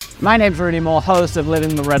My name's Rudy Moore, host of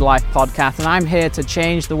Living the Red Life podcast, and I'm here to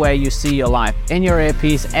change the way you see your life in your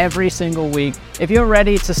earpiece every single week. If you're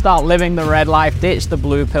ready to start living the red life, ditch the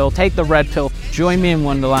blue pill, take the red pill, join me in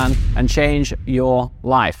Wonderland, and change your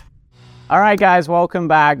life. All right, guys, welcome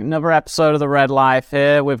back. Another episode of The Red Life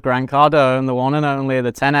here with Grant Cardone, the one and only,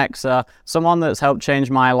 the 10Xer, someone that's helped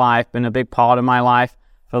change my life, been a big part of my life.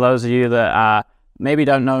 For those of you that maybe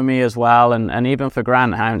don't know me as well, and even for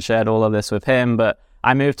Grant, I haven't shared all of this with him, but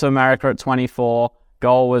I moved to America at 24.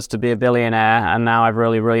 Goal was to be a billionaire, and now I've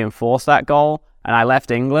really enforced that goal. And I left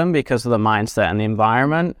England because of the mindset and the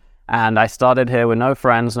environment. And I started here with no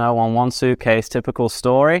friends, no one suitcase, typical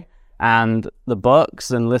story. And the books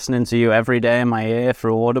and listening to you every day in my ear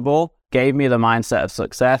through Audible gave me the mindset of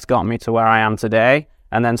success, got me to where I am today.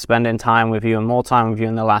 And then spending time with you and more time with you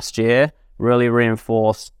in the last year really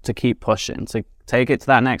reinforced to keep pushing, to take it to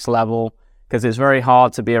that next level, because it's very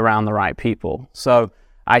hard to be around the right people. So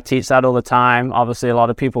I teach that all the time. Obviously, a lot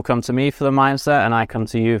of people come to me for the mindset, and I come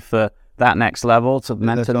to you for that next level to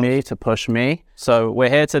mentor me, to push me. So we're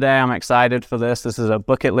here today. I'm excited for this. This is a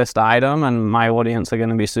bucket list item, and my audience are going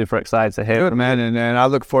to be super excited to hear. Good, man. And I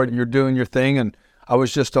look forward to you doing your thing. And I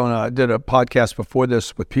was just did a podcast before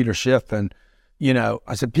this with Peter Schiff, and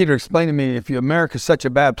I said, Peter, explain to me, if America's such a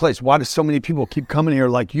bad place, why do so many people keep coming here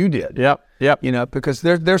like you did? Yep. Because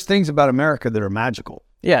there's things about America that are magical.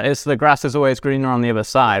 Yeah, it's the grass is always greener on the other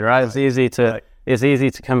side, right? It's easy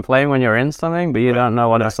to complain when you're in something, but you don't know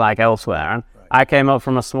what it's like elsewhere. And I came up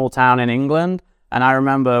from a small town in England, and I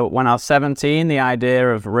remember when I was 17, the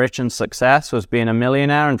idea of rich and success was being a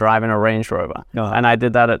millionaire and driving a Range Rover. And I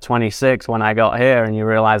did that at 26 when I got here, and you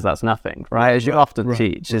realize that's nothing, right? As you often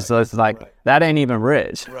teach. It's like, that ain't even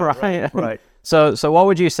rich, right? So what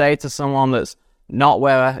would you say to someone that's not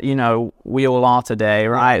where, we all are today,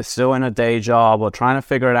 right? Still in a day job or trying to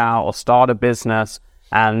figure it out or start a business,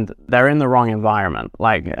 and they're in the wrong environment?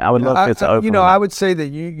 Like, I would love to open I would say that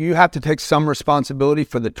you have to take some responsibility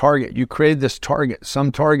for the target. You created this target,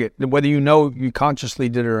 some target, whether you consciously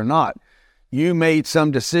did it or not. You made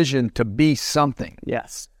some decision to be something.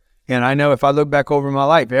 Yes. And I know if I look back over my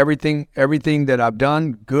life, everything that I've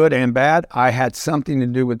done, good and bad, I had something to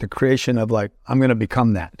do with the creation of, like, I'm going to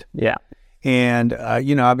become that. Yeah. And,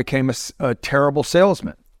 I became a terrible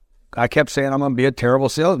salesman. I kept saying I'm going to be a terrible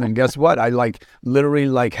salesman. Guess what? I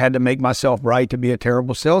literally had to make myself right to be a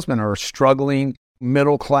terrible salesman, or a struggling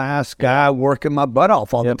middle class guy working my butt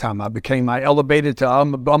off all the time. I elevated to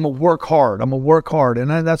I'm a work hard.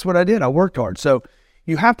 And that's what I did. I worked hard. So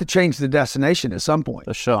you have to change the destination at some point.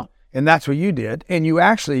 For sure. And that's what you did. And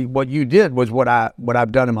what you did was what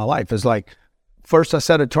I've done in my life is, like, first I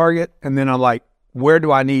set a target, and then I'm like, where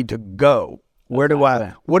do I need to go? What do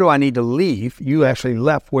I need to leave? You actually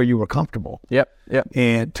left where you were comfortable. Yep.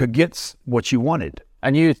 And to get what you wanted.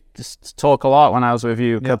 And you just talk a lot when I was with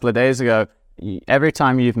you a couple of days ago. Every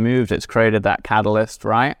time you've moved, it's created that catalyst,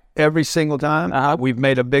 right? Every single time we've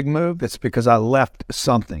made a big move, it's because I left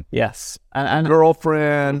something. Yes. And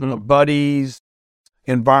girlfriend, buddies,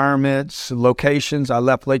 environments, locations. I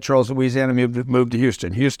left Lake Charles, Louisiana, moved to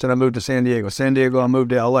Houston. Houston, I moved to San Diego. San Diego, I moved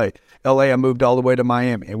to LA. LA, I moved all the way to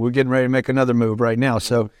Miami. And we're getting ready to make another move right now.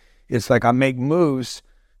 So it's like I make moves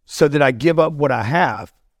so that I give up what I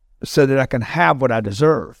have so that I can have what I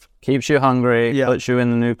deserve. Keeps you hungry, puts you in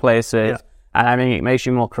the new places. And I mean, it makes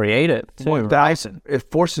you more creative too. 1,000.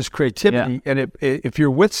 It forces creativity. Yeah. And if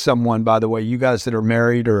you're with someone, by the way, you guys that are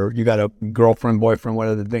married or you got a girlfriend, boyfriend,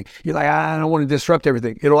 whatever the thing, you're like, I don't want to disrupt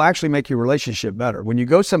everything. It'll actually make your relationship better. When you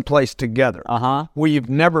go someplace together where you've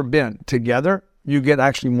never been together, you get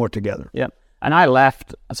actually more together. Yep. And I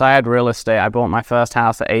left, so I had real estate. I bought my first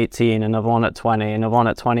house at 18, another one at 20, another one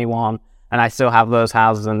at 21. And I still have those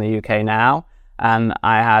houses in the UK now. And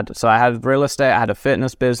I had real estate, I had a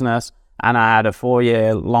fitness business, and I had a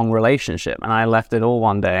 4-year-long relationship, and I left it all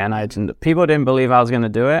one day. And people didn't believe I was going to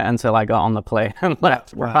do it until I got on the plane and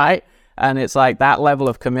left, right? And it's like that level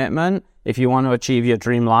of commitment, if you want to achieve your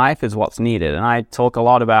dream life, is what's needed. And I talk a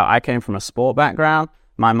lot about, I came from a sport background.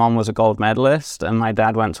 My mom was a gold medalist, and my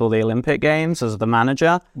dad went to all the Olympic Games as the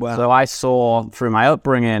manager. Wow. So I saw, through my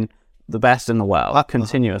upbringing, the best in the world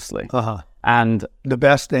continuously. And the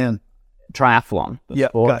best in triathlon.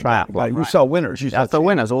 Triathlon. You saw winners. That's the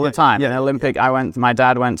winners all the time. In Olympic, my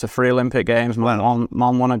dad went to 3 Olympic Games. My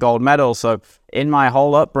mom won a gold medal. So in my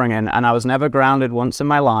whole upbringing, and I was never grounded once in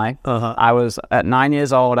my life. I was at 9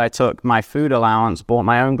 years old. I took my food allowance, bought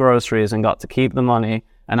my own groceries, and got to keep the money.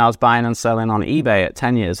 And I was buying and selling on eBay at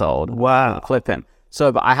 10 years old. Wow. Clipping.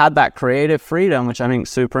 So, but I had that creative freedom, which I think is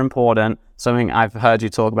super important, something I've heard you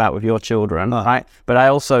talk about with your children, right? But I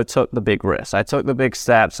also took the big risks. I took the big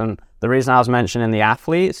steps. And the reason I was mentioning the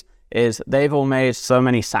athletes is they've all made so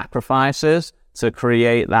many sacrifices to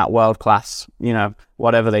create that world-class,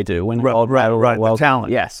 whatever they do. Win gold medal, the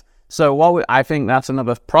talent. Yes. So I think that's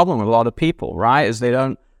another problem with a lot of people, right? Is they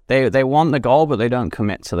want the goal, but they don't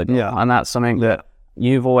commit to the goal. Yeah. And that's something that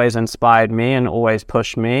you've always inspired me and always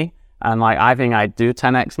pushed me. And like, I think I do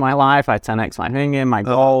 10x my life. I 10x my thinking, my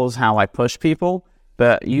goals, how I push people,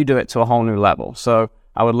 but you do it to a whole new level. So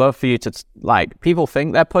I would love for you to, like, people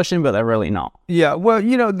think they're pushing, but they're really not. Yeah. Well,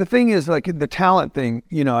 the thing is, like, the talent thing,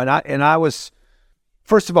 and I was,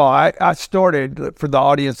 first of all, I started, for the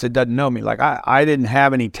audience that doesn't know me, like, I didn't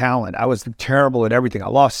have any talent. I was terrible at everything. I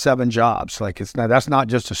lost 7 jobs. Like, that's not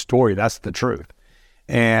just a story. That's the truth.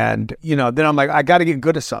 And, then I'm like, I got to get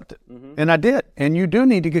good at something. Mm-hmm. And I did. And you do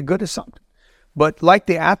need to get good at something. But like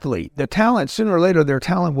the athlete, the talent, sooner or later, their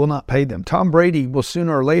talent will not pay them. Tom Brady will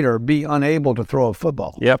sooner or later be unable to throw a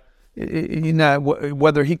football. Yep.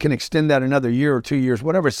 Whether he can extend that another year or 2 years,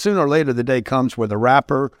 whatever, sooner or later the day comes where the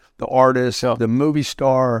rapper, the artist, the movie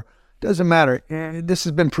star, doesn't matter. This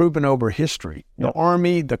has been proven over history. Yep. The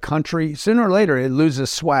army, the country, sooner or later it loses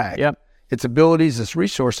swag. Yep. Its abilities, its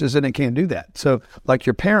resources, and it can't do that. So like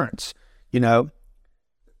your parents,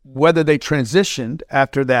 whether they transitioned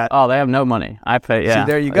after that. Oh, they have no money. I pay, yeah. See,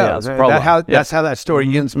 there you go. Yeah, that's how that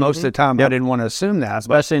story ends most of the time. Yep. I didn't want to assume that.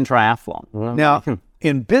 Especially in triathlon. Mm-hmm. Now,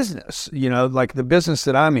 in business, like the business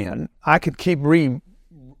that I'm in, I could keep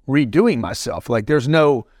redoing myself. Like there's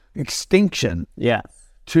no extinction. Yeah.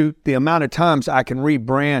 To the amount of times I can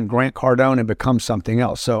rebrand Grant Cardone and become something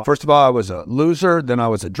else. So first of all, I was a loser, then I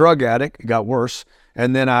was a drug addict, it got worse,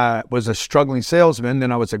 and then I was a struggling salesman,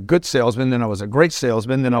 then I was a good salesman, then I was a great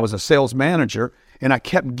salesman, then I was a sales manager, and I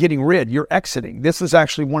kept getting rid. You're exiting. This is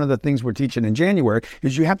actually one of the things we're teaching in January,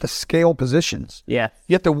 is you have to scale positions. Yeah.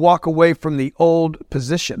 You have to walk away from the old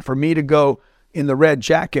position. For me to go in the red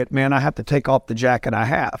jacket, man, I have to take off the jacket I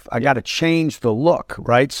have. I got to change the look,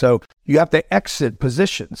 right? So you have to exit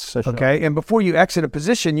positions, okay? And before you exit a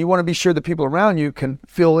position, you want to be sure the people around you can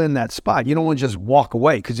fill in that spot. You don't want to just walk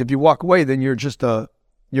away, because if you walk away, then you're just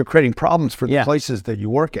you're creating problems for the places that you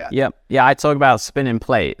work at. Yep. Yeah, I talk about spinning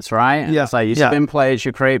plates, right? Yeah. It's like you spin plates,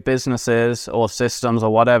 you create businesses or systems or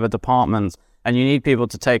whatever departments, and you need people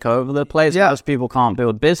to take over the plates. Yeah. Most people can't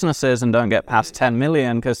build businesses and don't get past 10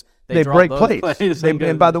 million because they break plates.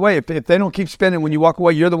 And by the way, if they don't keep spinning when you walk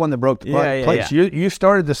away, you're the one that broke the plates. Yeah. You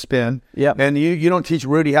started the spin, and you don't teach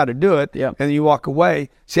Rudy how to do it, Yep. and you walk away.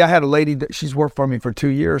 See, I had a lady that she's worked for me for 2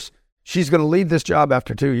 years. She's going to leave this job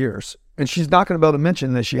after 2 years, and she's not going to be able to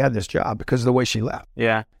mention that she had this job because of the way she left.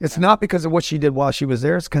 Yeah. It's not because of what she did while she was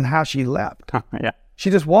there. It's because how she left. Yeah. She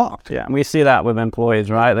just walked. Yeah, and we see that with employees,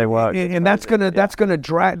 right? They work, and that's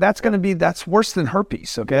worse than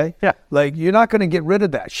herpes. Okay. Yeah. Like, you're not going to get rid of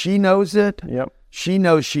that. She knows it. Yep. She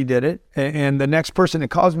knows she did it, and the next person that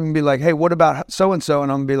calls me and be like, "Hey, what about so and so?"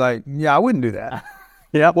 And I'm gonna be like, "Yeah, I wouldn't do that."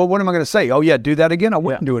 Yeah. Well, what am I going to say? Oh yeah, do that again. I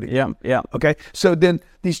wouldn't do it again. Yeah. Okay. So then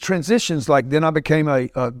these transitions, like, then I became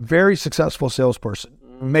a very successful salesperson,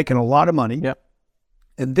 making a lot of money. Yep.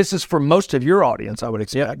 And this is for most of your audience, I would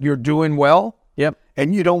expect. Yep. You're doing well. Yep.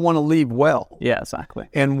 And you don't want to leave well. Yeah, exactly.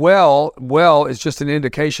 And well is just an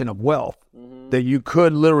indication of wealth, that you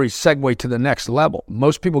could literally segue to the next level.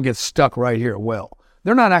 Most people get stuck right here. Well,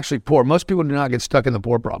 they're not actually poor. Most people do not get stuck in the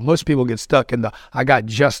poor problem. Most people get stuck in the I got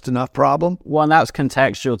just enough problem. Well, and that's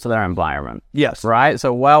contextual to their environment. Yes. Right?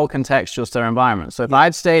 So contextual to their environment. So if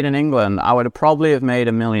I'd stayed in England, I would have probably have made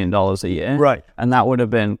 $1 million a year. Right. And that would have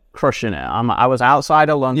been crushing it. I was outside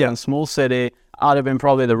of London, small city. I'd have been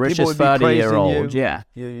probably the richest 30-year-old. Yeah.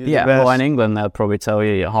 Yeah. Well, in England, they'll probably tell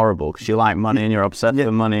you you're horrible because you like money and you're obsessed with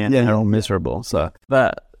money and they're all miserable. So,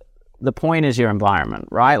 but the point is your environment,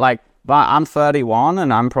 right? Like, but I'm 31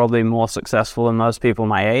 and I'm probably more successful than most people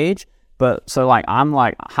my age. But so like, I'm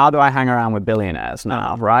like, how do I hang around with billionaires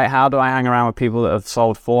now, right? How do I hang around with people that have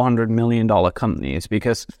sold $400 million companies?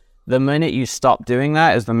 Because the minute you stop doing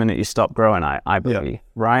that is the minute you stop growing, I believe,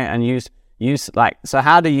 right? And like, so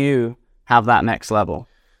how do you have that next level?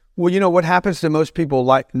 Well, what happens to most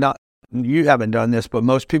people, you haven't done this, but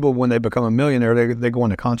most people, when they become a millionaire, they go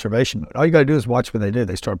into conservation mode. All you got to do is watch what they do.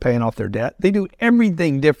 They start paying off their debt. They do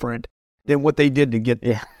everything different than what they did to get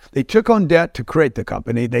there. They took on debt to create the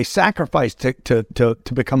company. They sacrificed to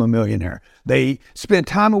become a millionaire. They spend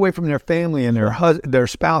time away from their family and their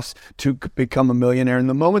spouse to become a millionaire. And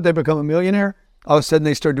the moment they become a millionaire, all of a sudden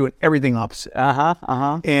they start doing everything opposite.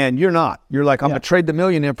 And you're not. You're like, I'm going to trade the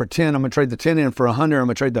million in for 10. I'm going to trade the 10 in for 100. I'm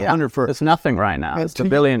going to trade the 100 for... It's nothing right now. It's $1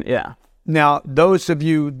 billion. Yeah. Now, those of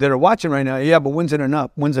you that are watching right now, yeah, but when's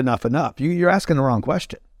enough? When's enough enough? You're asking the wrong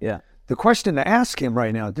question. Yeah. The question to ask him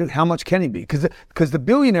right now, dude, how much can he be? Because the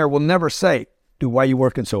billionaire will never say, dude, why are you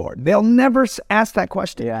working so hard? They'll never ask that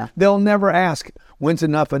question. Yeah. They'll never ask, when's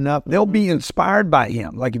enough enough? They'll be inspired by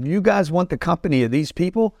him. Like, if you guys want the company of these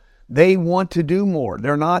people, they want to do more.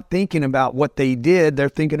 They're not thinking about what they did. They're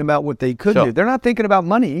thinking about what they could do. They're not thinking about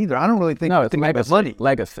money either. I don't really think it's about money.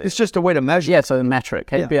 Legacy. It's just a way to measure. Yeah, so the metric,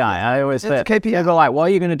 KPI. Yeah. I always say, KPI. People are like, what are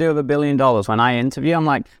you going to do with $1 billion? When I interview, I'm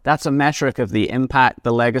like, that's a metric of the impact,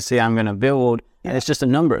 the legacy I'm going to build. And it's just a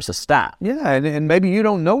number. It's a stat. Yeah, and maybe you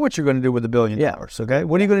don't know what you're going to do with $1 billion. Okay,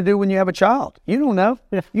 what are you going to do when you have a child? You don't know.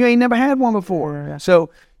 Yeah. You ain't never had one before. Yeah.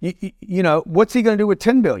 So you know, what's he going to do with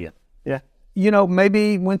 $10 billion? Yeah. You know,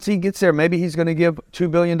 maybe once he gets there, maybe he's going to give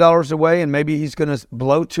 $2 billion away, and maybe he's going to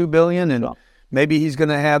blow $2 billion, and maybe he's going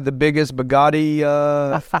to have the biggest Bugatti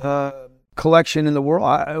collection in the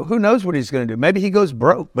world. Who knows what he's going to do? Maybe he goes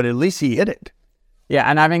broke, but at least he hit it. Yeah,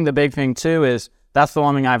 and I think the big thing too is, that's the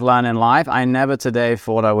one thing I've learned in life. I never today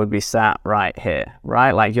thought I would be sat right here,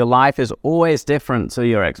 right? Like, your life is always different to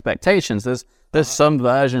your expectations. There's some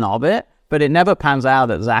version of it, but it never pans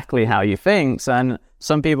out exactly how you think. And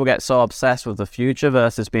some people get so obsessed with the future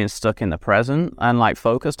versus being stuck in the present and like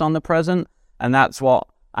focused on the present. And that's what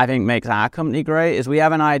I think makes our company great, is we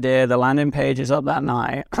have an idea, the landing page is up that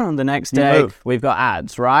night, the next day we've got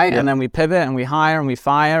ads, right? Yeah. And then we pivot and we hire and we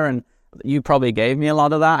fire, and you probably gave me a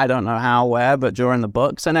lot of that. I don't know how, where, but during the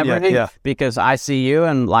books and everything, because I see you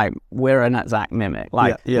and like, we're an exact mimic.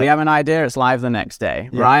 Like, we have an idea, it's live the next day,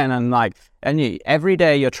 right? And then like, every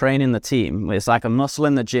day you're training the team. It's like a muscle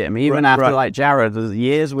in the gym. Even after like Jared, the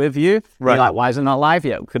years with you, you're like, why is it not live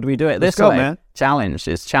yet? Could we do it this way? Man. Challenge.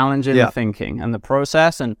 It's challenging the thinking and the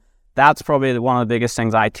process. And that's probably one of the biggest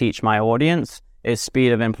things I teach my audience, is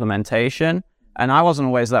speed of implementation. And I wasn't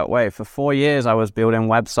always that way. For 4 years, I was building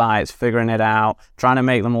websites, figuring it out, trying to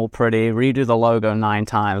make them all pretty, redo the logo 9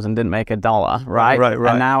 times and didn't make $1, right? Right.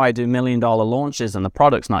 And now I do $1 million launches and the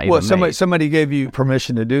product's not even made. Somebody gave you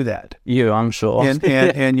permission to do that. You, I'm sure.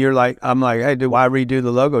 And you're like, I'm like, hey, do I redo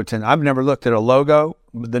the logo 10? I've never looked at a logo.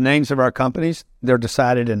 The names of our companies, they're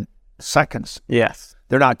decided in seconds. Yes.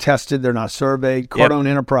 They're not tested. They're not surveyed. Cardone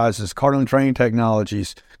Enterprises, Cardone Training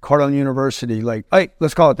Technologies, Cardone University. Like, hey,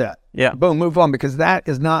 let's call it that. Yeah. Boom, move on. Because that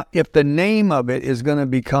is not, if the name of it is going to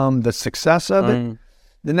become the success of it,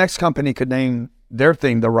 the next company could name their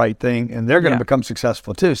thing the right thing, and they're going to become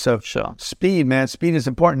successful too. So speed, man, speed is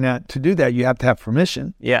important. Now, to do that, you have to have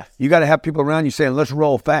permission. Yeah. You got to have people around you saying, let's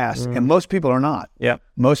roll fast. And most people are not. Yeah.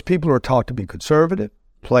 Most people are taught to be conservative,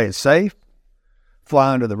 play it safe,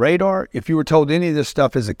 fly under the radar. If you were told any of this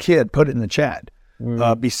stuff as a kid, put it in the chat.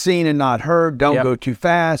 Be seen and not heard. Don't go too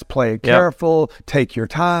fast. Play it careful. Take your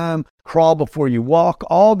time. Crawl before you walk.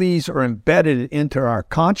 All these are embedded into our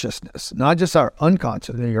consciousness, not just our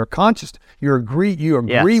unconscious. Your conscious. You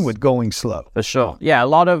agree with going slow. For sure. Yeah, a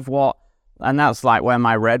lot of what, and that's like where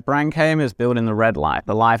my red brand came, is building the red life,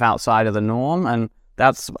 the life outside of the norm. And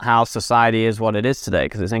that's how society is what it is today,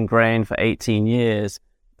 because it's ingrained for 18 years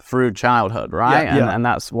through childhood, right? And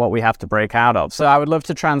that's what we have to break out of. So I would love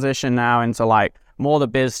to transition now into like more the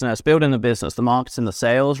business, building the business, the marketing, the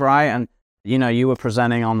sales, right? And you know, you were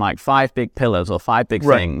presenting on like 5 big pillars or 5 big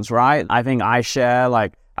things, right? I think I share,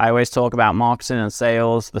 like, I always talk about marketing and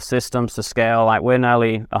sales, the systems to scale. Like, we're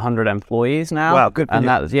nearly 100 employees now. Wow, good for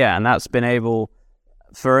you. And that's been able,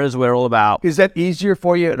 for us, we're all about. Is that easier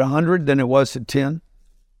for you at 100 than it was at 10?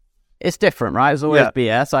 It's different, right? It's always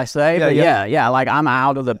BS, I say. Like, I'm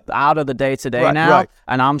out of the day-to-day now,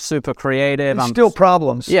 and I'm super creative. I'm still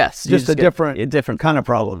problems. Yes. Just a different kind of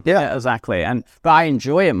problem. Yeah, exactly. But I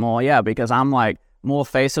enjoy it more, because I'm like more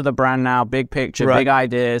face of the brand now, big picture, big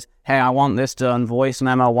ideas. Hey, I want this done, voice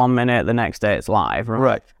memo 1 minute, the next day it's live,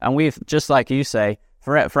 right? And we've, just like you say,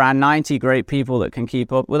 for our 90 great people that can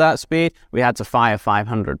keep up with that speed, we had to fire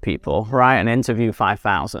 500 people, right? And interview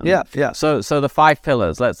 5,000. Yeah. So the 5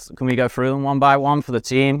 pillars, can we go through them one by one for the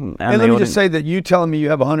team? And let me just say that you telling me you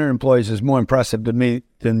have 100 employees is more impressive to me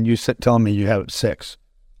than you telling me you have 6.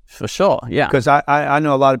 For sure, yeah. Because I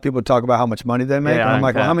know a lot of people talk about how much money they make, and I'm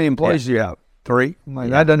like, well, how many employees do you have? 3? I'm like,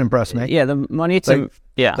 that doesn't impress me. Yeah, the money to,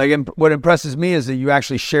 what impresses me is that you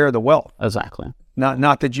actually share the wealth. Exactly.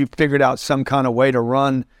 Not that you figured out some kind of way to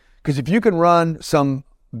run, because if you can run some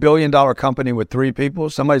 $1 billion company with 3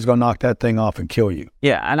 people, somebody's going to knock that thing off and kill you.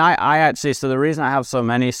 Yeah, and I actually, so the reason I have so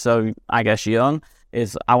many, so I guess young,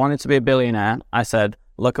 is I wanted to be a billionaire. I said,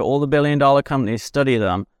 look at all the $1 billion companies, study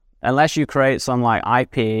them, unless you create some like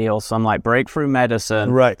IP or some like breakthrough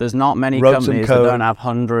medicine, right, there's not many companies that don't have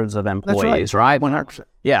hundreds of employees, right? 100%.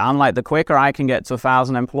 Yeah, I'm like, the quicker I can get to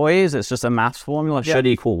 1,000 employees, it's just a math formula, should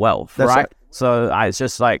equal wealth, right? So it's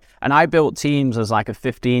just like, and I built teams as like a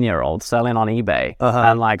 15-year-old selling on eBay.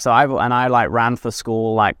 And like, so I like ran for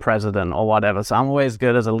school like president or whatever. So I'm always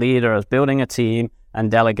good as a leader, as building a team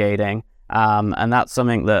and delegating. And that's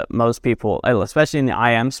something that most people, especially in the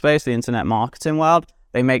IM space, the internet marketing world,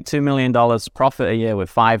 they make $2 million profit a year with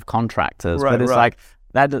 5 contractors. But it's like,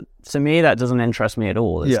 that to me, that doesn't interest me at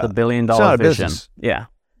all. It's the $1 billion vision. Business. Yeah.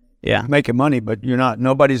 Making money, but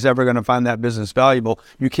nobody's ever going to find that business valuable.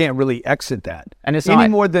 You can't really exit that. And it's any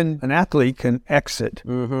more than an athlete can exit.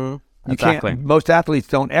 Exactly. Most athletes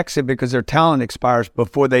don't exit because their talent expires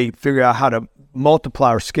before they figure out how to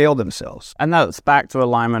multiply or scale themselves. And that's back to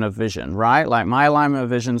alignment of vision, right? Like my alignment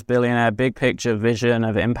of vision's billionaire, big picture vision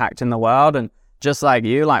of impacting the world. And just like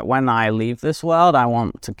you, like when I leave this world, I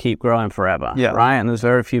want to keep growing forever, right? And there's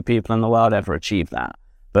very few people in the world ever achieve that.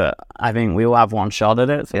 But I think we all have one shot at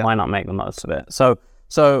it, so why not make the most of it?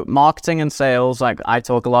 So marketing and sales, like I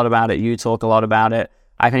talk a lot about it, you talk a lot about it.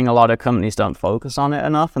 I think a lot of companies don't focus on it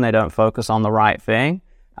enough, and they don't focus on the right thing.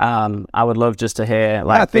 I would love just to hear,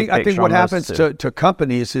 like, I think what happens to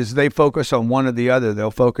companies is they focus on one or the other. They'll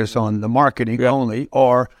focus on the marketing only,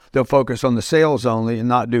 or they'll focus on the sales only and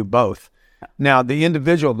not do both. Now, the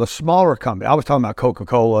individual, the smaller company, I was talking about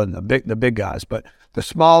Coca-Cola and the big guys, but the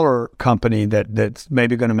smaller company that's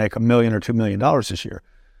maybe going to make $1 million or $2 million this year,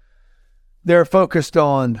 they're focused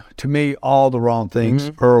on, to me, all the wrong things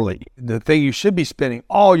early. The thing you should be spending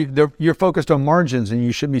you're focused on margins, and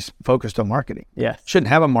you should be focused on marketing. Yeah, shouldn't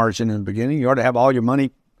have a margin in the beginning. You ought to have all your money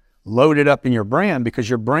loaded up in your brand, because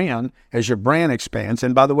your brand, as your brand expands,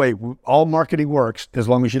 and by the way, all marketing works as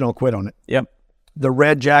long as you don't quit on it. Yep. The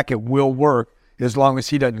red jacket will work as long as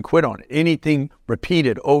he doesn't quit on it. Anything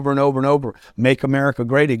repeated over and over and over, make America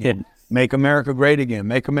great again. Make America great again.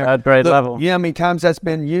 Make America. At grade level. You know how many times that's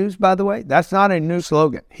been used, by the way? That's not a new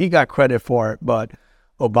slogan. He got credit for it, but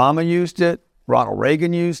Obama used it. Ronald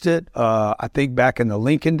Reagan used it. I think back in the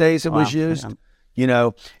Lincoln days it was used. Yeah. You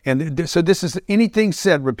know, and so this is anything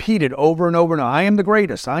said, repeated over and over and over. I am the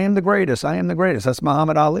greatest. I am the greatest. I am the greatest. That's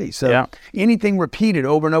Muhammad Ali. So anything repeated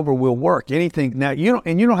over and over will work. Anything now, you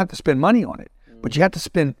don't have to spend money on it, but you have to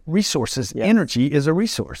spend resources. Energy is a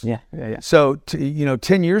resource. So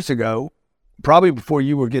 10 years ago, probably before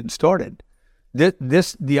you were getting started,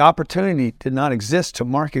 the opportunity did not exist to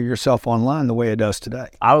market yourself online the way it does today.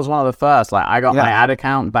 I was one of the first. Like I got my ad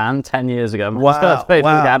account banned 10 years ago. My first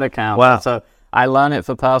Facebook ad account. Wow. So I learned it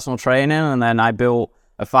for personal training, and then I built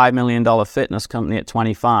a $5 million fitness company at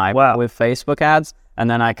 25 with Facebook ads, and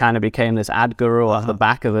then I kind of became this ad guru off the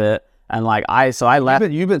back of it. And like I left.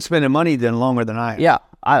 You've been spending money then longer than I have. Yeah,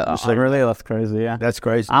 I really, that's crazy. Yeah, that's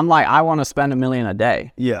crazy. I'm like, I want to spend $1 million a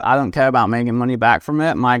day. Yeah, I don't care about making money back from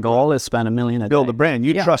it. My goal is spend $1 million a day. Build the brand.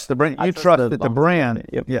 You trust the brand. You trust that the brand.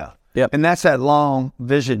 Yep. And that's that long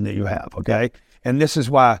vision that you have. Okay. And this is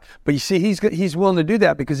why, but you see, he's willing to do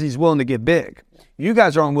that because he's willing to get big. You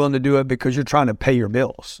guys aren't willing to do it because you're trying to pay your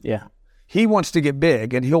bills. Yeah. He wants to get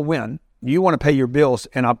big and he'll win. You want to pay your bills.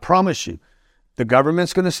 And I promise you, the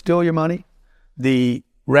government's going to steal your money. The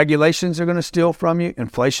regulations are going to steal from you.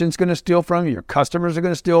 Inflation's going to steal from you. Your customers are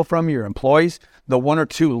going to steal from you. Your employees, the 1 or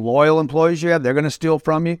 2 loyal employees you have, they're going to steal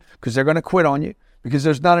from you because they're going to quit on you because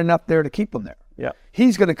there's not enough there to keep them there. Yeah.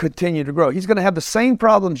 He's going to continue to grow. He's going to have the same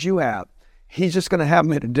problems you have. He's just going to have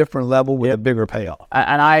them at a different level with a bigger payoff.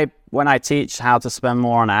 And when I teach how to spend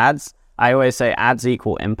more on ads, I always say ads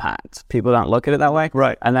equal impact. People don't look at it that way.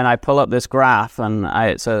 Right. And then I pull up this graph, and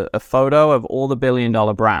it's a photo of all the $1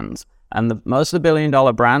 billion brands. And most of the $1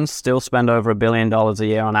 billion brands still spend over $1 billion a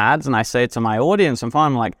year on ads. And I say to my audience,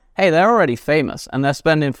 I'm like, hey, they're already famous and they're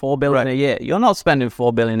spending $4 billion a year. You're not spending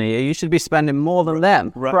 $4 billion a year. You should be spending more than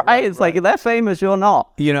them. Right? It's like, they're famous, you're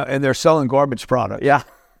not. And they're selling garbage products. Yeah.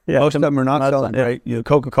 Most of them are not selling great.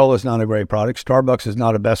 Coca-Cola is not a great product. Starbucks is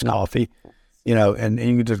not a best coffee. And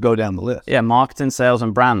you can just go down the list. Yeah, marketing, sales,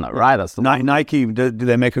 and brand, though, right? That's the Nike. Do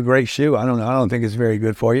they make a great shoe? I don't know. I don't think it's very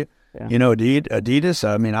good for you. Yeah. Adidas.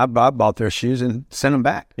 I mean, I bought their shoes and sent them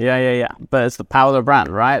back. Yeah. But it's the power of the brand,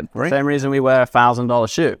 right? Same reason we wear a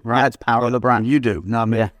 $1,000 shoe, right? It's power of the brand. You do, not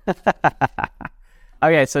me. Yeah.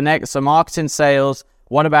 Okay, so marketing, sales.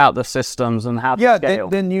 What about the systems and how to scale?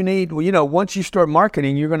 Then you need, once you start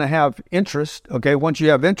marketing, you're going to have interest. Okay, once you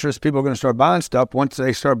have interest, people are going to start buying stuff. Once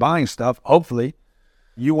they start buying stuff, hopefully,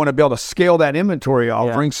 You want to be able to scale that inventory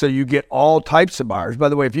offering so you get all types of buyers. By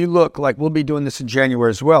the way, if you look, like we'll be doing this in January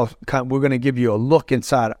as well, we're going to give you a look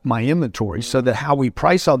inside my inventory so that how we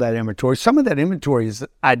price all that inventory, some of that inventory is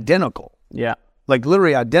identical. Yeah. Like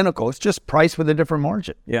literally identical. It's just priced with a different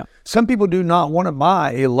margin. Yeah. Some people do not want to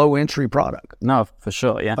buy a low entry product. No, for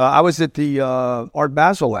sure. Yeah. I was at the Art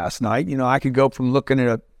Basel last night. You know, I could go from looking at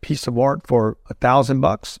a piece of art for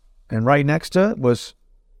 $1,000 and right next to it was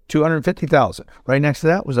 250,000. Right next to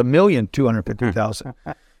that was 1,250,000.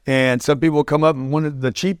 And some people come up and wanted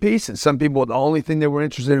the cheap piece, and some people the only thing they were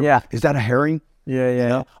interested in is that a herring? Yeah. You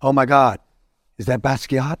know? Oh my God. Is that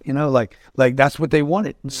Basquiat? You know, like that's what they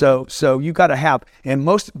wanted. So you got to have, and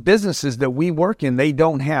most businesses that we work in, they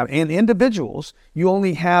don't have, and individuals, you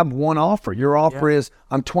only have one offer. Your offer is,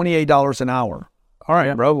 I'm $28 an hour. All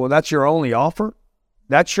right, bro. Well, that's your only offer.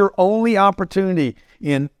 That's your only opportunity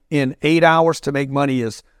in 8 hours to make money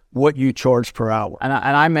is what you charge per hour. And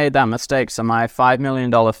I made that mistake. So my $5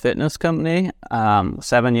 million fitness company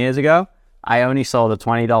 7 years ago, I only sold a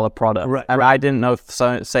 $20 product. Right, and I didn't know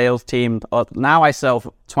sales team. Now I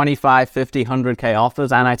sell 25, 50, 100K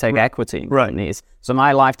offers and I take equity in companies. So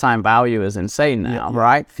my lifetime value is insane now,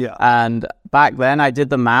 right? Yeah. And back then I did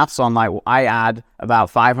the maths on I add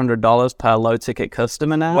about $500 per low ticket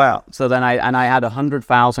customer now. Wow. So then I had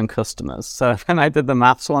 100,000 customers. So then I did the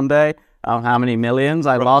maths one day on how many millions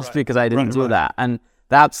I lost because I didn't do that. And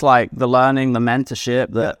that's like the learning, the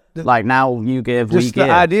mentorship that like now you give, we give. Just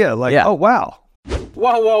the idea, like, oh, wow.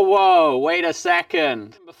 Whoa, wait a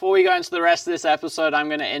second. Before we go into the rest of this episode, I'm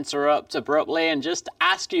going to interrupt abruptly and just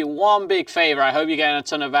ask you one big favor. I hope you're getting a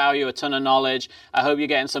ton of value, a ton of knowledge. I hope you're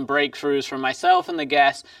getting some breakthroughs from myself and the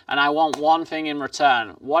guests, and I want one thing in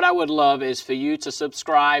return. What I would love is for you to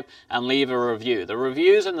subscribe and leave a review. The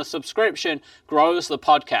reviews and the subscription grows the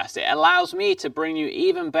podcast. It allows me to bring you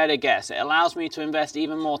even better guests. It allows me to invest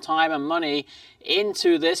even more time and money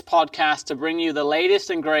into this podcast to bring you the latest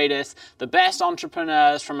and greatest, the best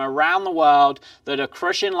entrepreneurs from around the world that are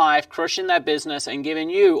crushing life, crushing their business, and giving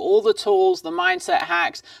you all the tools, the mindset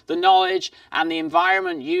hacks, the knowledge, and the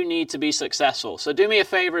environment you need to be successful. So do me a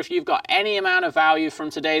favor, if you've got any amount of value from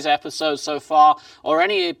today's episode so far, or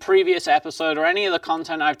any previous episode, or any of the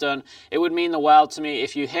content I've done, it would mean the world to me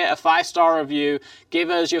if you hit a 5-star review, give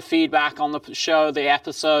us your feedback on the show, the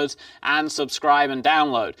episodes, and subscribe and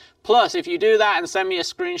download. Plus, if you do that and send me a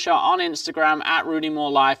screenshot on Instagram at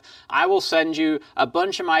RudyMooreLife, I will send you a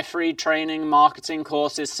bunch of my free training, marketing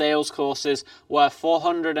courses, sales courses worth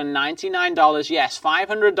 $499. Yes,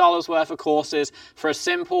 $500 worth of courses for a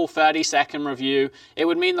simple 30-second review. It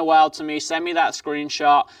would mean the world to me. Send me that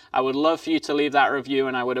screenshot. I would love for you to leave that review,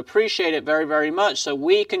 and I would appreciate it very, very much so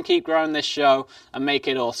we can keep growing this show and make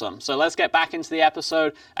it awesome. So let's get back into the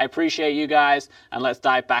episode. I appreciate you guys, and let's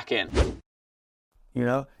dive back in. You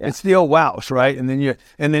know, it's the old wows, right? And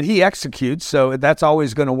then he executes, so that's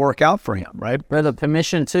always going to work out for him, right? But the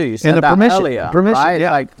permission too. You said that earlier, right?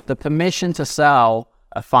 Yeah. Like the permission to sell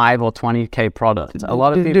a 5 or 20K product. A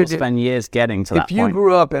lot of people spend years getting to that point. If you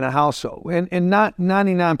grew up in a household, and not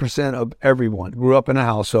 99% of everyone grew up in a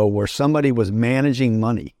household where somebody was managing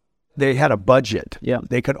money, they had a budget. Yeah.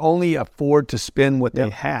 They could only afford to spend what they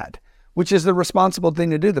had, which is the responsible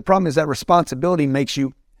thing to do. The problem is that responsibility makes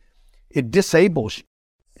you, it disables you.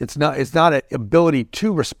 It's not an ability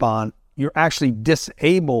to respond. You're actually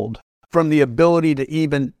disabled from the ability to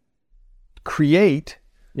even create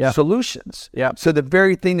solutions. Yeah. So the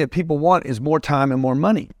very thing that people want is more time and more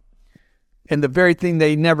money. And the very thing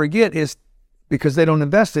they never get is, because they don't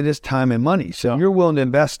invest it, is time and money. So you're willing to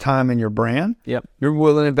invest time in your brand. Yep. You're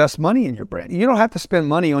willing to invest money in your brand. You don't have to spend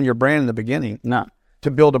money on your brand in the beginning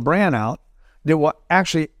to build a brand out that will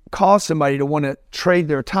actually cause somebody to want to trade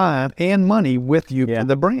their time and money with you for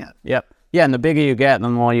the brand. Yep. Yeah, and the bigger you get, the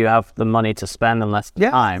more you have the money to spend and less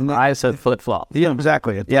time, right? So flip-flops. Yeah,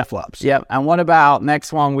 exactly. It flip-flops. Yep. And what about,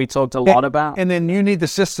 next one we talked a lot about? And then you need the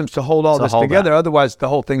systems to hold all this together. Otherwise, the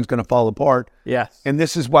whole thing's going to fall apart. Yes. And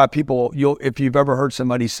this is why people, if you've ever heard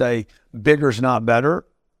somebody say, bigger's not better,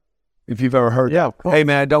 if you've ever heard, hey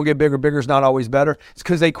man, don't get bigger. Bigger's not always better. It's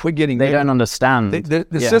because they quit getting bigger. They don't understand.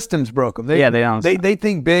 The systems broke them. They don't. They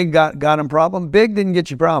think big got them problem. Big didn't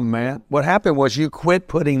get you problem, man. What happened was you quit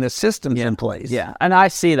putting the systems in place. Yeah, and I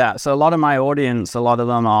see that. So a lot of my audience, a lot of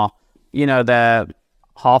them are, they're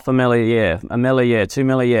 $500,000 a year, $1 million a year, $2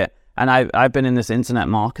 million a year. And I've been in this internet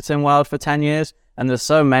marketing world for 10 years. And there's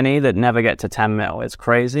so many that never get to 10 mil. It's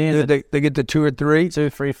crazy. They get to 2 or 3. 2,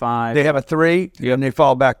 3, 5. They have a 3, and they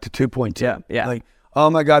fall back to 2.2. Yeah. Like, oh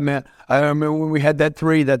my God, man. I remember when we had that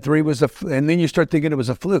 3. That 3 was and then you start thinking it was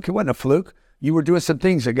a fluke. It wasn't a fluke. you were doing some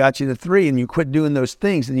things that got you to 3, and you quit doing those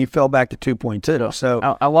things, and you fell back to 2.2.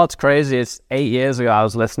 So what's crazy is 8 years ago, I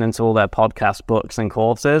was listening to all their podcast books and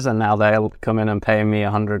courses, and now they'll come in and pay me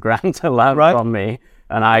 $100,000 to learn from me.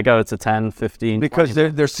 And I go to 10, 15, because 20.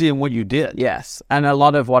 they're seeing what you did. Yes. And a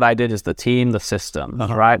lot of what I did is the team, the system,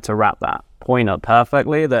 right? To wrap that point up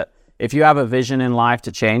perfectly, that if you have a vision in life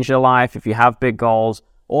to change your life, if you have big goals,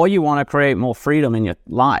 or you want to create more freedom in your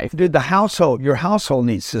life. Dude, your household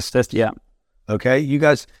needs systems. Yeah. Okay? You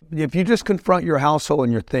guys, if you just confront your household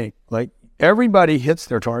and you think, like, everybody hits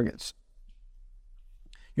their targets.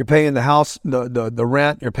 You're paying the house, the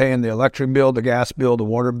rent, you're paying the electric bill, the gas bill, the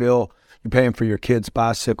water bill, you're paying for your kids'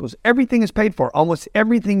 bicycles. Everything is paid for. Almost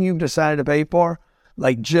everything you've decided to pay for,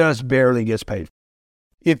 like, just barely gets paid for.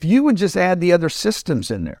 If you would just add the other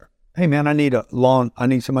systems in there, hey man, I need a lawn, I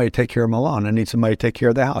need somebody to take care of my lawn, I need somebody to take care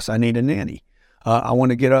of the house, I need a nanny, I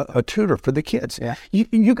want to get a tutor for the kids. Yeah.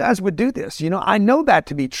 You guys would do this. I know that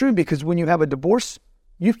to be true, because when you have a divorce,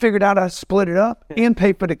 you figured out how to split it up and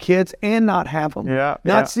pay for the kids and not have them,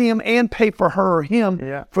 not see them, and pay for her or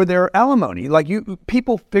him for their alimony. Like,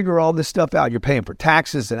 people figure all this stuff out. You're paying for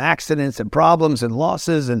taxes and accidents and problems and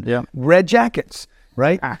losses and red jackets,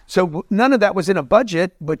 right? So none of that was in a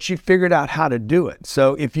budget, but you figured out how to do it.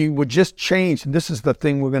 So if you would just change, and this is the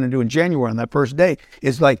thing we're going to do in January on that first day,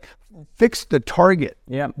 is like, fix the target.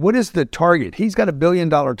 Yeah. What is the target? He's got $1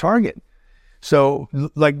 billion target. So,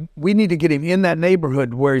 like, we need to get him in that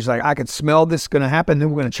neighborhood where he's like, I can smell this going to happen,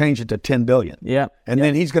 then we're going to change it to 10 billion. Yeah. And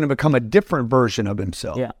then he's going to become a different version of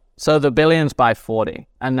himself. Yeah. So the billions by 40.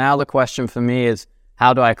 And now the question for me is,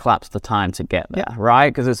 how do I collapse the time to get there, right?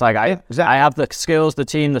 Because it's like, I have the skills, the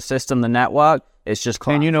team, the system, the network. It's just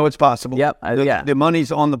and you know it's possible. Yep. The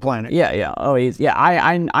money's on the planet. Yeah. Oh,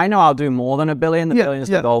 I know I'll do more than $1 billion. The billion's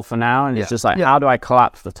the goal for now, and it's just like, how do I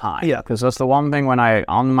collapse the time? Yeah. Because that's the one thing when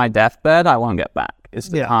on my deathbed, I won't get back. It's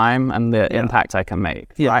the time and the impact I can make.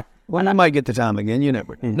 Yeah. Right? Well, I might get the time again. You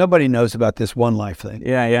never. Nobody knows about this one life thing.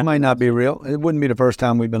 Yeah. It might not be real. It wouldn't be the first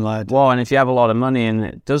time we've been lied to. Well, and if you have a lot of money and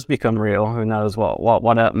it does become real, who knows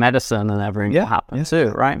what medicine and everything will happen too,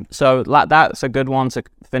 right? So that's a good one to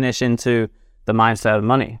finish into the mindset of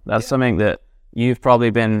money. That's something that you've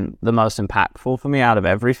probably been the most impactful for me out of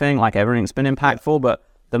everything. Like, everything's been impactful, but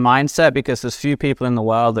the mindset, because there's few people in the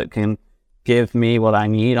world that can give me what I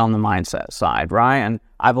need on the mindset side, right? And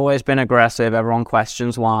I've always been aggressive. Everyone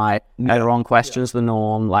questions why. Everyone questions the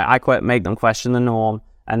norm. Like, I make them question the norm.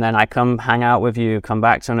 And then I come hang out with you, come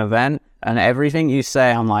back to an event, and everything you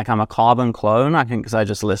say, I'm like, I'm a carbon clone, I think, because I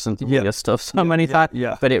just listened to your stuff so many times.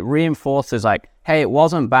 Yeah. But it reinforces, like, hey, it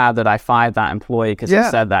wasn't bad that I fired that employee because he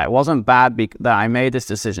said that. It wasn't bad that I made this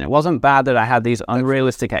decision. It wasn't bad that I had these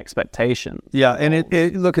unrealistic expectations. Yeah,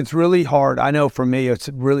 and look, it's really hard. I know for me, it's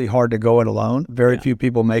really hard to go it alone. Very few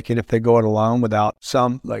people make it if they go it alone without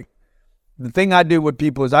some, like, the thing I do with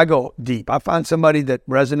people is I go deep. I find somebody that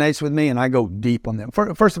resonates with me, and I go deep on them.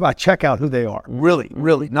 First of all, I check out who they are.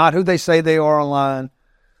 Really, not who they say they are online.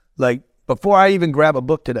 Like, before I even grab a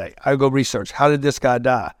book today, I go research. How did this guy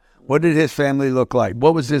die? What did his family look like?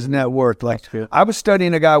 What was his net worth? Like, I was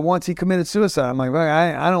studying a guy once, he committed suicide. I'm like, well,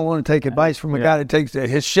 I don't want to take advice from a guy that takes,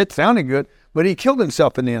 his shit sounded good, but he killed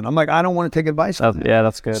himself in the end. I'm like, I don't want to take advice from him. Yeah,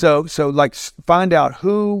 that's good. So like, find out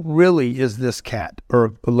who really is this cat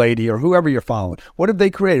or a lady or whoever you're following. What have they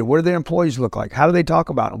created? What do their employees look like? How do they talk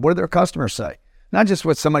about them? What do their customers say? Not just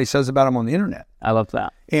what somebody says about them on the internet. I love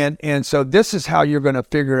that. And so this is how you're going to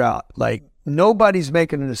figure out, like, nobody's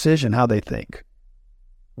making a decision how they think.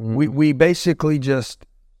 We basically just,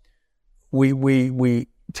 we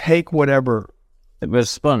take whatever. We're a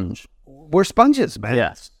sponge. We're sponges, man.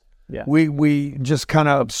 Yes. Yeah. We just kind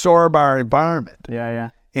of absorb our environment. Yeah.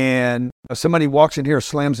 And if somebody walks in here,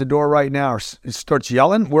 slams the door right now, or starts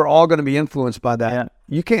yelling, we're all going to be influenced by that. Yeah.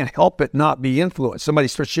 You can't help it not be influenced. Somebody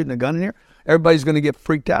starts shooting a gun in here, everybody's going to get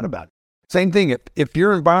freaked out about it. Same thing, if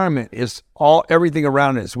your environment is everything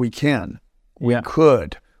around us, we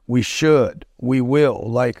could, we should, we will.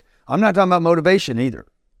 Like, I'm not talking about motivation either.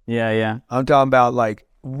 Yeah. I'm talking about, like,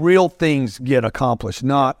 real things get accomplished,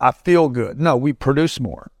 not I feel good. No, we produce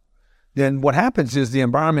more. Then what happens is the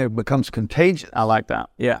environment becomes contagious. I like that.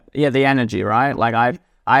 Yeah, the energy, right? Like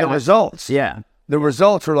the results. Yeah. The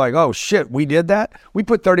results are like, oh shit, we did that? We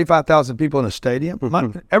put 35,000 people in a stadium.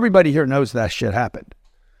 Everybody here knows that shit happened.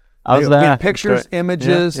 I was there. Pictures,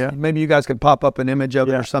 images. Yeah. Maybe you guys could pop up an image of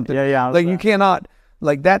it or something. Yeah. Like, you cannot,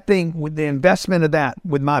 like, that thing with the investment of that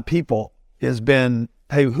with my people has been,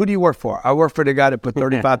 hey, who do you work for? I work for the guy that put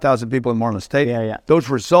 35,000 people in Marlin Stadium. Yeah. Those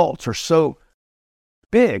results are so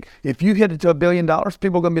big. If you hit it to $1 billion,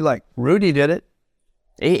 people are going to be like, Rudy did it.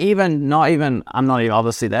 I'm not even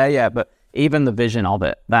obviously there yet, but even the vision of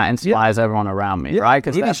it, that inspires everyone around me, right?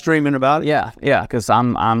 Because even streaming about it. Yeah, because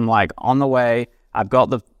I'm like on the way. I've got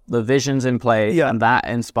the visions in place, and that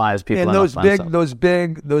inspires people. And those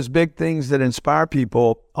big things that inspire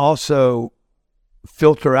people also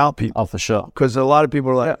filter out people. Oh, for sure. Because a lot of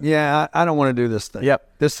people are like, I don't want to do this thing.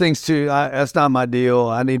 This thing's that's not my deal.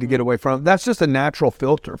 I need to get away from it. That's just a natural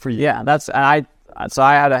filter for you. Yeah, so I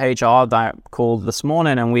had a HR call this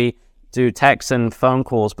morning, and we do texts and phone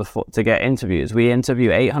calls to get interviews. We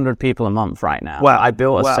interview 800 people a month right now. Wow. I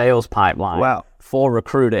built a sales pipeline for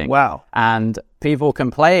recruiting. Wow. And people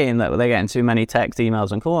complain that they're getting too many text,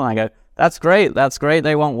 emails, and calls. And I go, that's great.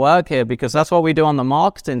 They won't work here, because that's what we do on the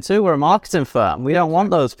marketing too. We're a marketing firm. We don't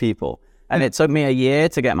want those people. And it took me a year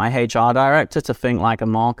to get my HR director to think like a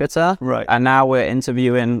marketer. Right. And now we're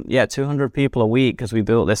interviewing, 200 people a week, because we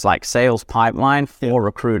built this like sales pipeline for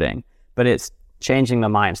recruiting. But it's changing the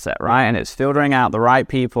mindset, right? And it's filtering out the right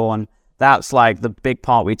people. And that's like the big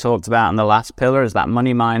part we talked about in the last pillar, is that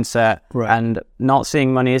money mindset. Right. And not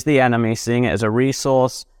seeing money as the enemy, seeing it as a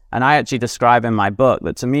resource. And I actually describe in my book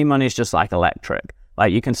that to me, money is just like electric.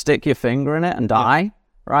 Like you can stick your finger in it and die,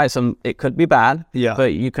 right? So it could be bad,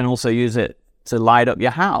 but you can also use it to light up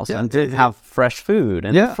your house and to have fresh food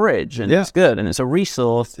in the fridge, and it's good. And it's a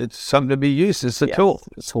resource. It's something to be used. It's a tool.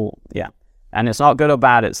 It's a tool, And it's not good or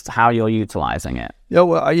bad. It's how you're utilizing it. Yeah,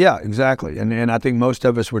 well, exactly. And I think most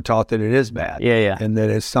of us were taught that it is bad. Yeah. And that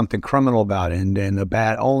it's something criminal about it, and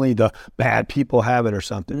only the bad people have it or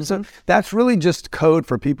something. Mm-hmm. So that's really just code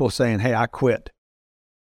for people saying, hey, I quit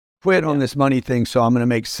on this money thing, so I'm going to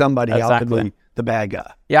make somebody out to be the bad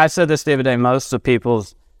guy. Yeah, I said this the other day. Most of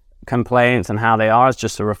people's complaints and how they are is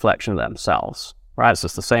just a reflection of themselves, right? It's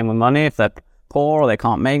just the same with money. If they're poor or they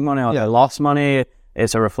can't make money or they lost money,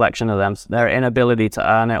 it's a reflection of them, their inability to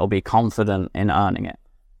earn it or be confident in earning it.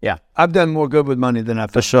 Yeah. I've done more good with money than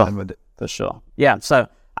I've done with it. For sure. Yeah. So,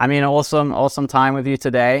 I mean, awesome time with you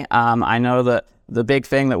today. I know that the big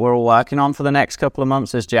thing that we're all working on for the next couple of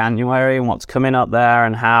months is January, and what's coming up there,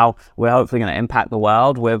 and how we're hopefully going to impact the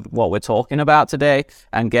world with what we're talking about today,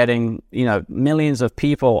 and getting, millions of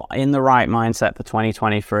people in the right mindset for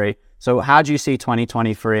 2023. So how do you see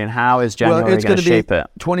 2023, and how is January going to shape it?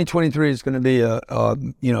 2023 is going to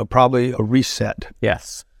be probably a reset.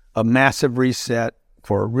 Yes. A massive reset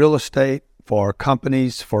for real estate, for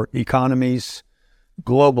companies, for economies,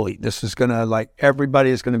 globally. This is going to, everybody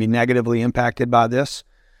is going to be negatively impacted by this.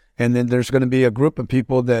 And then there's going to be a group of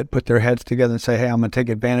people that put their heads together and say, hey, I'm going to take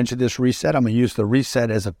advantage of this reset. I'm going to use the reset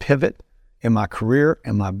as a pivot in my career,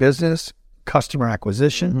 in my business, customer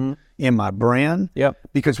acquisition, in my brand. Yep.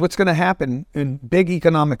 Because what's going to happen in big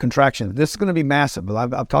economic contraction, this is going to be massive.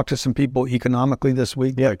 I've talked to some people economically this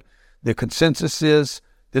week. The consensus is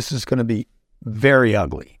this is going to be very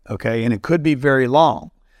ugly, okay? And it could be very long.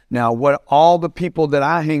 Now, what all the people that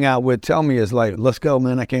I hang out with tell me is let's go,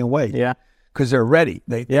 man, I can't wait. Yeah. Because they're ready.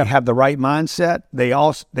 They have the right mindset. They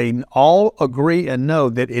all agree and know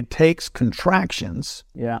that it takes contractions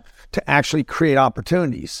to actually create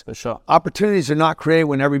opportunities. For sure. Opportunities are not created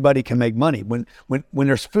when everybody can make money. When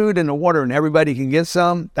there's food in the water and everybody can get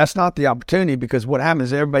some, that's not the opportunity, because what happens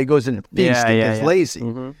is everybody goes in and feasts and gets lazy.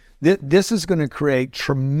 Mm-hmm. This is going to create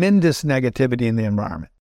tremendous negativity in the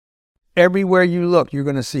environment. Everywhere you look, you're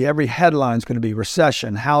going to see every headline is going to be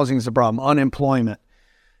recession, housing's a problem, unemployment.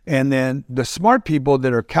 And then the smart people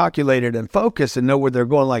that are calculated and focused and know where they're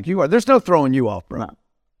going like you are, there's no throwing you off, bro. No.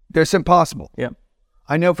 It's impossible. Yep.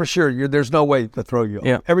 I know for sure there's no way to throw you off.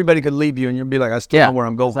 Yep. Everybody could leave you and you'll be like, I still know where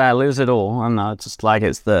I'm going. I lose it all. And it's just like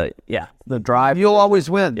it's the drive. You'll always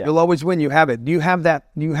win. Yeah. You'll always win. You have it. You have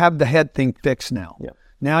the head thing fixed now. Yep.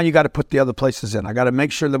 Now you got to put the other places in. I got to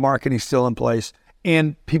make sure the marketing's still in place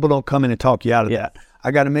and people don't come in and talk you out of that.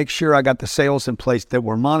 I got to make sure I got the sales in place that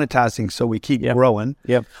we're monetizing so we keep growing.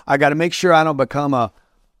 Yep. I got to make sure I don't become a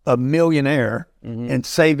millionaire and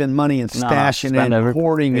saving money and stashing and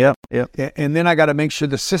hoarding it. Yep. And then I got to make sure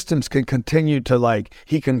the systems can continue to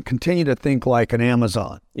he can continue to think like an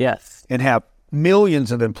Amazon. Yes. And have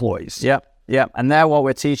millions of employees. Yep. And they're what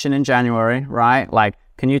we're teaching in January, right?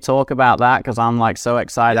 Can you talk about that? Because I'm so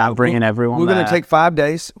excited. I'm bringing everyone We're going to take 5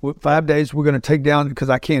 days. 5 days, we're going to take down, because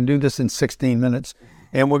I can't do this in 16 minutes.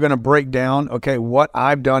 And we're going to break down, what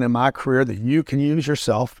I've done in my career that you can use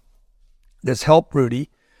yourself, that's helped Rudy,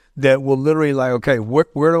 that will literally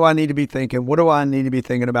where do I need to be thinking? What do I need to be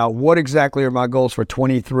thinking about? What exactly are my goals for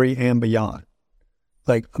 23 and beyond?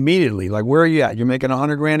 Immediately, where are you at? You're making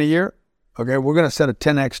 $100,000 a year? Okay, we're going to set a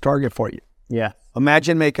 10X target for you. Yeah.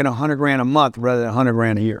 Imagine making $100,000 a month rather than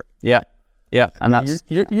 $100,000 a year. Yeah. And that's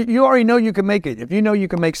you already know you can make it. If you know you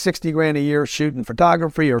can make $60,000 a year shooting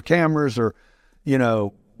photography or cameras or,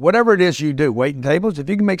 whatever it is you do, waiting tables, if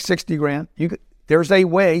you can make 60 grand, there's a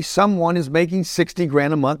way someone is making 60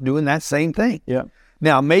 grand a month doing that same thing. Yeah.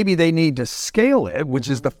 Now, maybe they need to scale it, which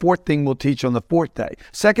is the fourth thing we'll teach on the fourth day.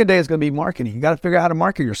 Second day is going to be marketing. You got to figure out how to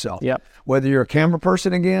market yourself. Yep. Whether you're a camera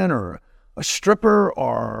person again, or a stripper,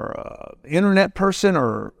 or internet person,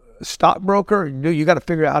 or stockbroker, you got to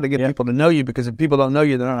figure out how to get people to know you, because if people don't know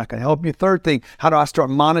you, they're not going to help you. Third thing, how do I start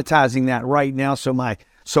monetizing that right now so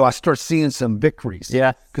I start seeing some victories?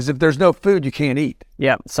 Yeah. Because if there's no food, you can't eat.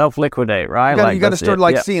 Yeah. Self-liquidate, right? You got to start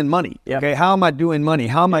seeing money. Yep. Okay. How am I doing money?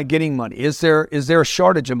 How am I getting money? Is there a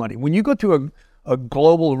shortage of money? When you go through a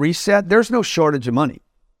global reset, there's no shortage of money.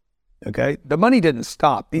 Okay. The money didn't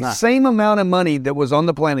stop. The same amount of money that was on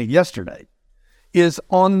the planet yesterday is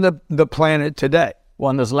on the planet today. Well,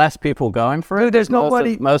 and there's less people going for it. Dude, there's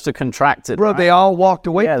nobody. Most are contracted. Bro, right? They all walked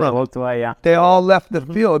away from it. They walked away, yeah. They all left the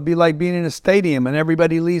field. It'd be like being in a stadium and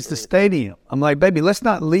everybody leaves the stadium. I'm like, baby, let's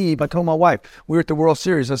not leave. I told my wife, we were at the World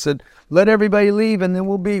Series. I said, let everybody leave and then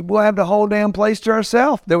we'll have the whole damn place to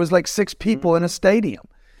ourselves. There was like 6 people in a stadium.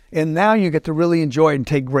 And now you get to really enjoy it and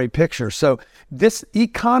take great pictures. So this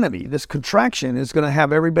economy, this contraction is going to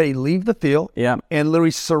have everybody leave the field and literally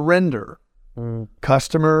surrender.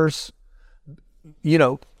 Customers,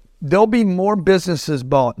 there'll be more businesses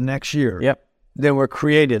bought next year than were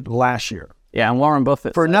created last year. Yeah, and Warren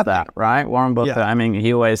Buffett for nothing, that, right? Warren Buffett, I mean,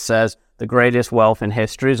 he always says the greatest wealth in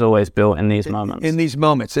history is always built in these moments. In these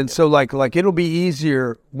moments. And so like it'll be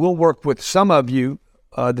easier. We'll work with some of you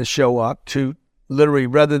to show up to literally,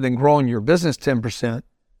 rather than growing your business 10%,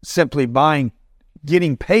 simply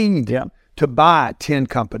getting paid to buy 10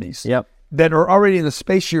 companies that are already in the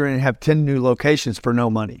space you're in and have 10 new locations for no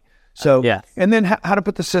money. So, and then how to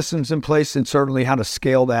put the systems in place, and certainly how to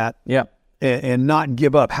scale that and not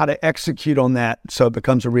give up, how to execute on that so it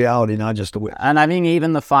becomes a reality, not just a wish. And I mean,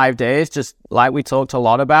 even the 5 days, just like we talked a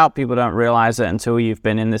lot about, people don't realize it until you've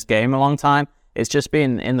been in this game a long time. It's just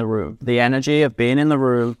being in the room, the energy of being in the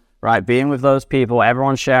room, right? Being with those people,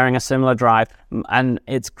 everyone's sharing a similar drive. And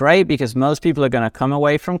it's great because most people are going to come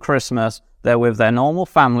away from Christmas, they're with their normal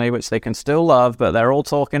family, which they can still love, but they're all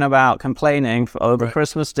talking about complaining over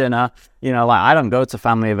Christmas dinner. I don't go to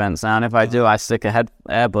family events now, and if I do, I stick a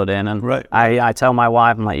earbud in, and I tell my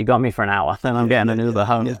wife, I'm like, you got me for an hour, then I'm getting an Uber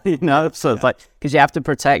home, So it's like, because you have to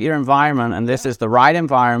protect your environment, and this is the right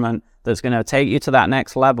environment that's going to take you to that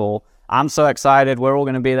next level. I'm so excited. We're all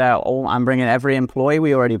going to be there. I'm bringing every employee.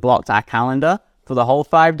 We already blocked our calendar for the whole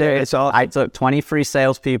 5 days. It's awesome. I took 23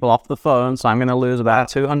 salespeople off the phone, so I'm going to lose about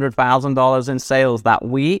 $200,000 in sales that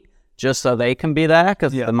week just so they can be there,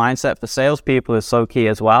 because the mindset for salespeople is so key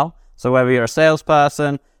as well. So whether you're a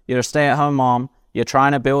salesperson, you're a stay-at-home mom, you're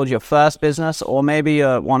trying to build your first business, or maybe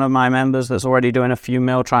you're one of my members that's already doing a few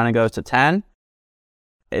mil trying to go to 10,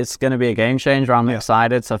 it's going to be a game changer. I'm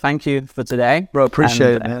excited. So thank you for today. Bro,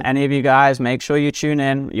 appreciate it, man. Any of you guys, make sure you tune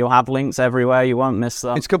in. You'll have links everywhere. You won't miss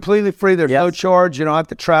them. It's completely free. There's no charge. You don't have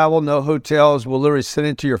to travel, no hotels. We'll literally send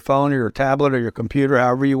it to your phone or your tablet or your computer,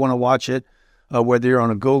 however you want to watch it, whether you're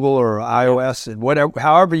on a Google or iOS, and whatever,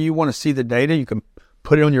 however you want to see the data, you can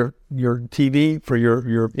put it on your TV for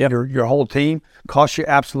your whole team. Costs you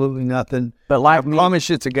absolutely nothing. But I promise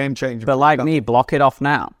you, it's a game changer. But like me, block it off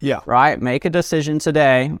now. Yeah. Right? Make a decision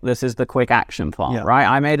today. This is the quick action part, right?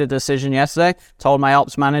 I made a decision yesterday, told my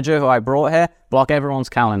ops manager who I brought here, block everyone's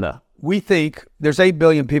calendar. We think there's 8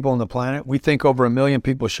 billion people on the planet. We think over 1 million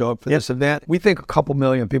people show up for this event. We think a couple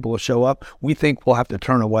million people will show up. We think we'll have to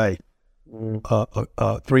turn away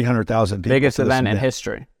 300,000 people. Biggest event in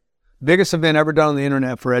history. Biggest event ever done on the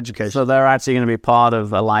internet for education. So they're actually going to be part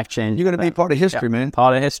of a life-changing You're going to be part of history, man.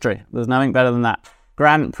 Part of history. There's nothing better than that.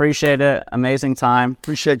 Grant, appreciate it. Amazing time.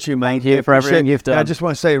 Appreciate you, man. Thank you for everything you've done. I just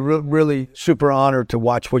want to say, really super honored to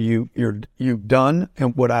watch what you've done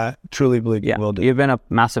and what I truly believe you will do. You've been a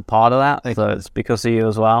massive part of that. So it's because of you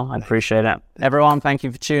as well. I appreciate it. Everyone, thank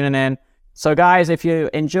you for tuning in. So guys, if you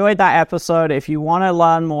enjoyed that episode, if you want to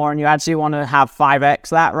learn more and you actually want to have 5x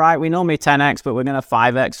that, right? We normally 10x, but we're going to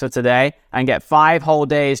 5x for today and get 5 whole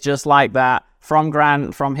days just like that from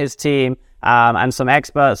Grant, from his team, and some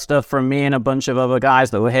expert stuff from me and a bunch of other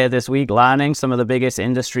guys that were here this week learning some of the biggest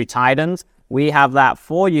industry titans. We have that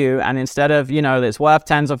for you. And instead of, it's worth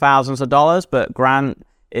tens of thousands of dollars, but Grant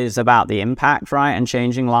is about the impact, right? And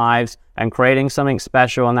changing lives and creating something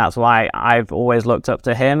special. And that's why I've always looked up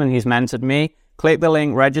to him and he's mentored me. Click the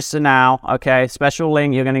link, register now. Okay, special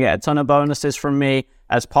link. You're going to get a ton of bonuses from me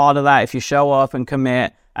as part of that if you show up and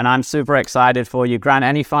commit. And I'm super excited for you. Grant,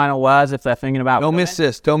 any final words if they're thinking about Don't miss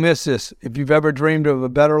this. Don't miss this. If you've ever dreamed of a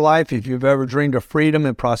better life, if you've ever dreamed of freedom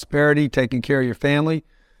and prosperity, taking care of your family,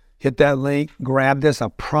 hit that link, grab this. I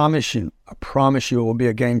promise you it will be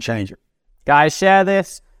a game changer. Guys, share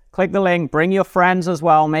this. Click the link, bring your friends as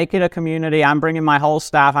well, make it a community. I'm bringing my whole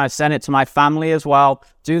staff. I send it to my family as well.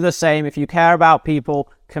 Do the same. If you care about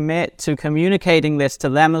people, commit to communicating this to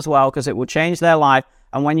them as well, because it will change their life.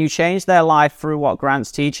 And when you change their life through what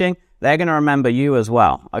Grant's teaching, they're going to remember you as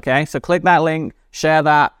well. Okay, so click that link, share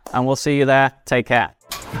that, and we'll see you there. Take care.